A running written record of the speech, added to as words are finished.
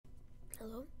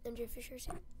Hello, MJ Fisher's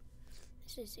here.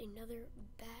 This is another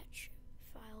batch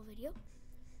file video,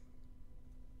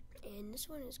 and this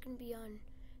one is going to be on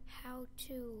how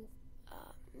to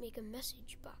make a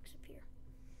message box appear.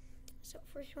 So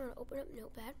first you want to open up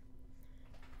Notepad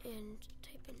and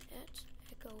type in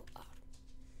 @echo up.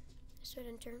 So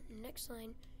enter next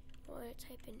line. You want to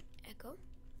type in echo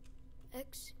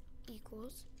x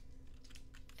equals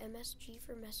MSG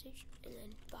for message and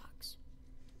then box.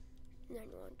 And then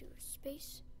you want to do a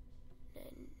space,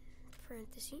 then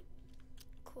parenthesis,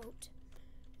 quote,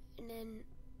 and then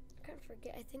I kind of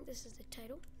forget, I think this is the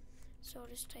title, so I'll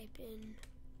just type in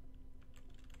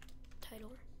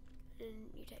title,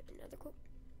 and you type in another quote,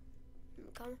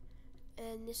 comma,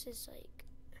 and this is like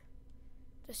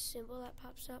the symbol that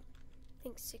pops up. I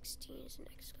think 16 is an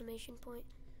exclamation point,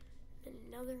 and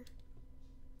another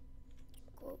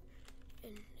quote,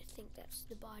 and I think that's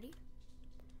the body.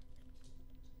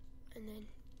 And then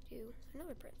do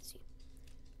another parenthesis.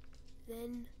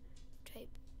 Then type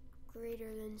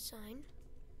greater than sign,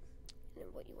 and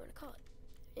then what you want to call it,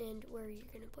 and where you're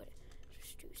going to put it.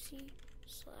 Just do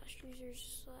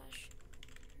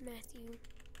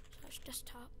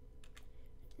C/users/Matthew/desktop,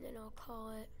 and then I'll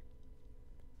call it,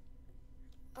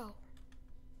 oh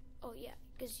yeah,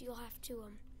 because you'll have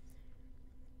to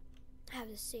have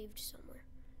this saved somewhere.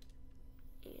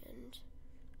 And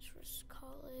let's just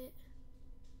call it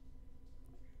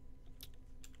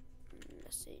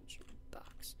message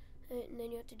box, and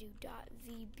then you have to do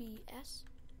 .vbs,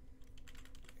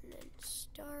 and then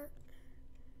start,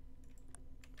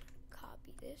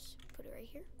 copy this, put it right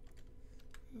here,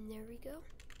 and there we go.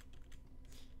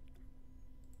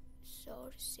 So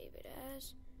I'll just save it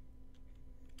as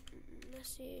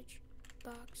message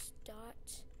box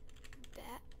 .bat,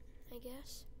 I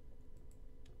guess.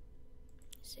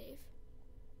 Save,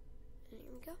 and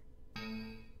here we go.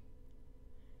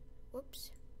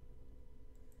 Whoops,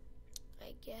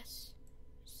 I guess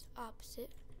it's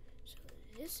opposite. So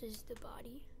this is the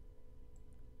body,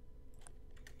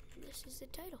 and this is the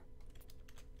title.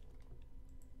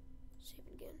 Save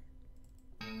it again,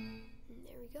 and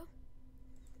there we go.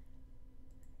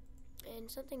 And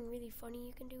something really funny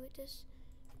you can do with this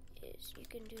is you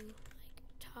can do like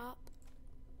top,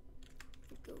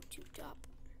 go to top,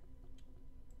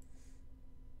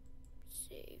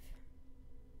 save.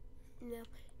 Now,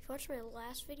 if you watch my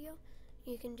last video,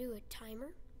 you can do a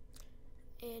timer,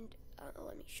 and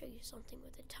let me show you something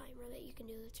with a timer that you can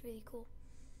do that's really cool.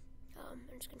 I'm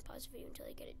just going to pause the video until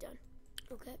I get it done.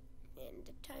 Okay, and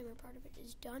the timer part of it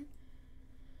is done.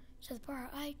 So the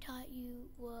part I taught you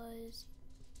was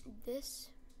this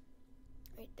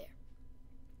right there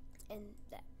and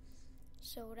that.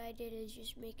 So what I did is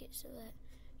just make it so that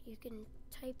you can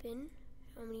type in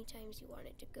how many times you want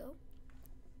it to go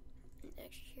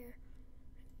next year.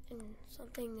 And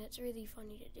something that's really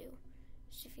funny to do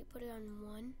is if you put it on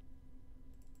 1,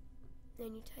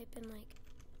 then you type in like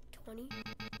 20, it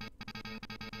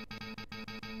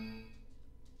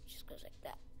just goes like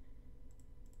that,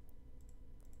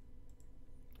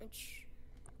 which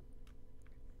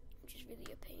is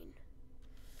really a pain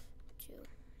to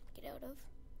get out of.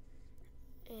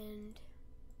 And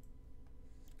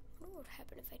I wonder what would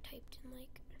happen if I typed in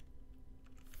like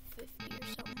 50 or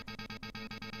something.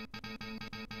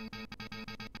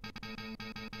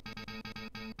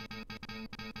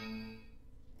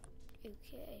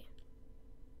 Okay,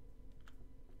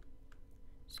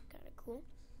 it's kind of cool.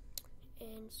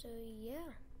 And so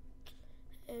yeah,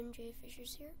 MJ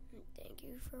Fisher's here, and thank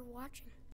you for watching.